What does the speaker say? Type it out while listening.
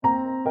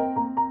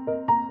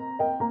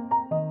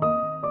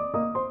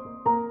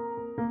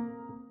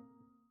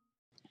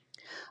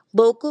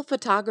Local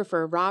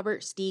photographer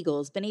Robert Steagall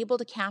has been able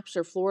to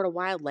capture Florida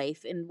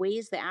wildlife in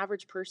ways the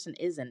average person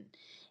isn't.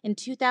 In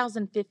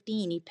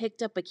 2015, he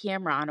picked up a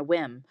camera on a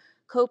whim.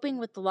 Coping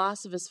with the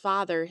loss of his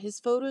father, his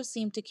photos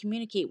seem to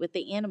communicate with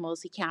the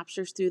animals he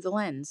captures through the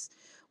lens.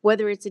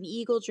 Whether it's an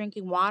eagle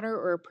drinking water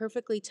or a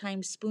perfectly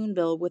timed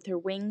spoonbill with her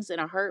wings in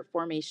a heart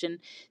formation,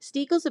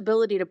 Steagall's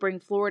ability to bring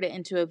Florida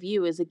into a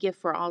view is a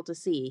gift for all to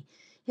see.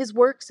 His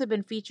works have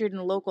been featured in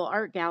a local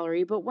art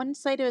gallery, but one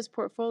side of his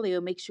portfolio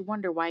makes you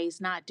wonder why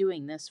he's not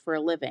doing this for a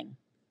living.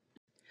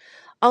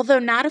 Although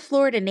not a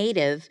Florida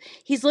native,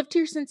 he's lived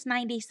here since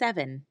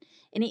 '97,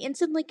 and he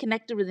instantly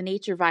connected with the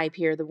nature vibe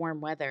here, the warm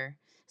weather.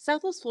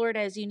 Southwest Florida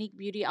has unique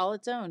beauty all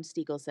its own,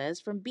 Steagall says.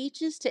 From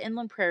beaches to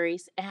inland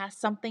prairies, it has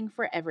something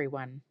for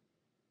everyone.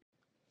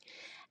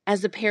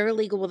 As a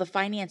paralegal with a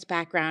finance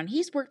background,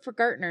 he's worked for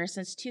Gartner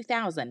since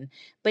 2000,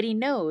 but he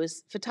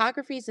knows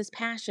photography is his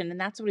passion, and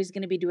that's what he's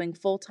going to be doing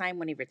full time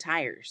when he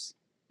retires.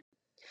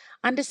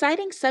 On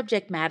deciding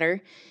subject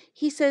matter,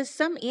 he says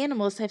some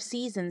animals have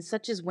seasons,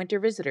 such as winter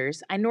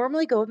visitors. I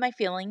normally go with my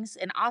feelings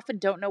and often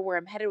don't know where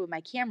I'm headed with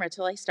my camera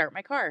till I start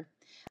my car.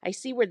 I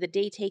see where the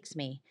day takes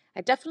me.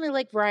 I definitely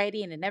like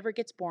variety and it never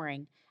gets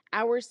boring.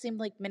 Hours seem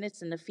like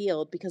minutes in the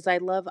field because I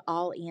love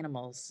all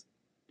animals.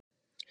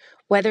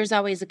 Weather's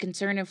always a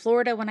concern in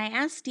Florida. When I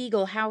asked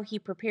Steagall how he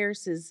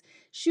prepares his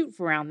shoot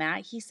around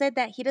that, he said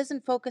that he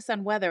doesn't focus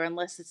on weather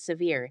unless it's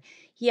severe.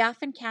 He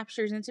often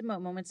captures intimate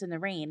moments in the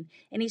rain,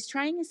 and he's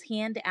trying his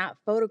hand at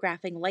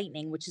photographing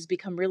lightning, which has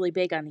become really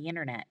big on the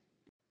internet.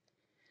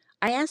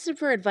 I asked him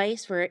for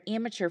advice for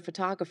amateur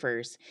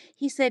photographers.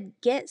 He said,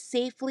 get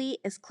safely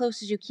as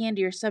close as you can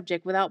to your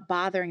subject without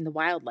bothering the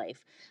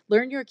wildlife.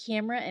 Learn your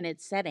camera and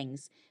its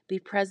settings. Be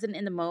present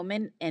in the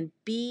moment and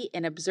be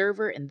an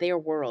observer in their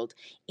world.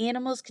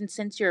 Animals can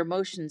sense your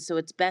emotions, so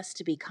it's best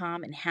to be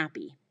calm and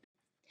happy.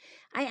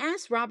 I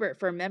asked Robert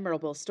for a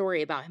memorable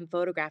story about him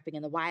photographing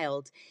in the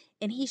wild,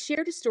 and he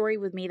shared a story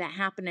with me that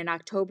happened in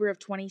October of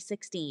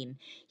 2016.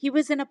 He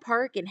was in a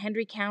park in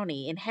Henry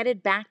County and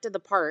headed back to the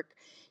park.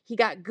 He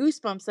got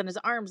goosebumps on his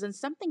arms, and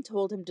something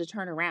told him to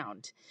turn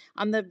around.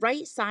 On the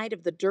right side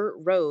of the dirt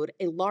road,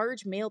 a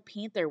large male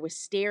panther was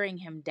staring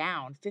him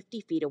down 50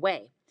 feet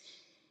away.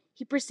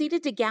 He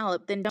proceeded to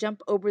gallop, then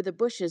jump over the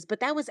bushes, but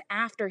that was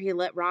after he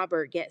let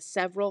Robert get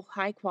several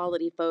high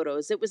quality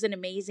photos. It was an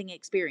amazing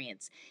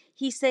experience.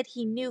 He said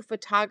he knew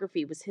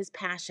photography was his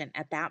passion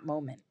at that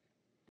moment.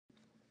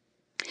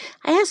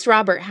 I asked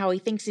Robert how he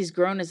thinks he's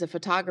grown as a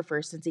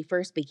photographer since he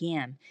first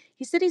began.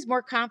 He said he's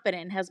more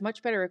confident and has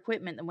much better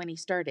equipment than when he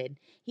started.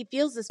 He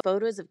feels his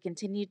photos have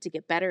continued to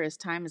get better as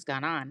time has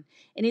gone on,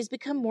 and he's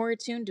become more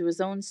attuned to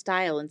his own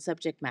style and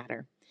subject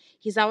matter.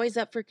 He's always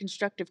up for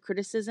constructive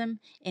criticism,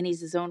 and he's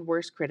his own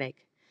worst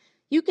critic.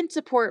 You can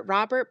support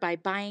Robert by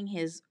buying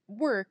his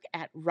work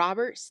at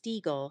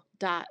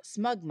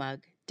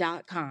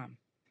robertsteagall.smugmug.com.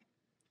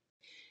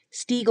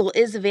 Steagall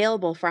is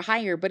available for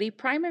hire, but he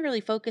primarily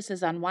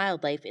focuses on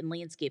wildlife and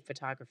landscape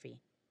photography.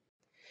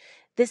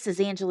 This is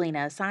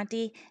Angelina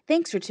Asante.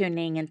 Thanks for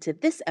tuning into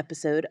this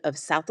episode of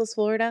Southwest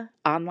Florida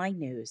Online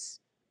News.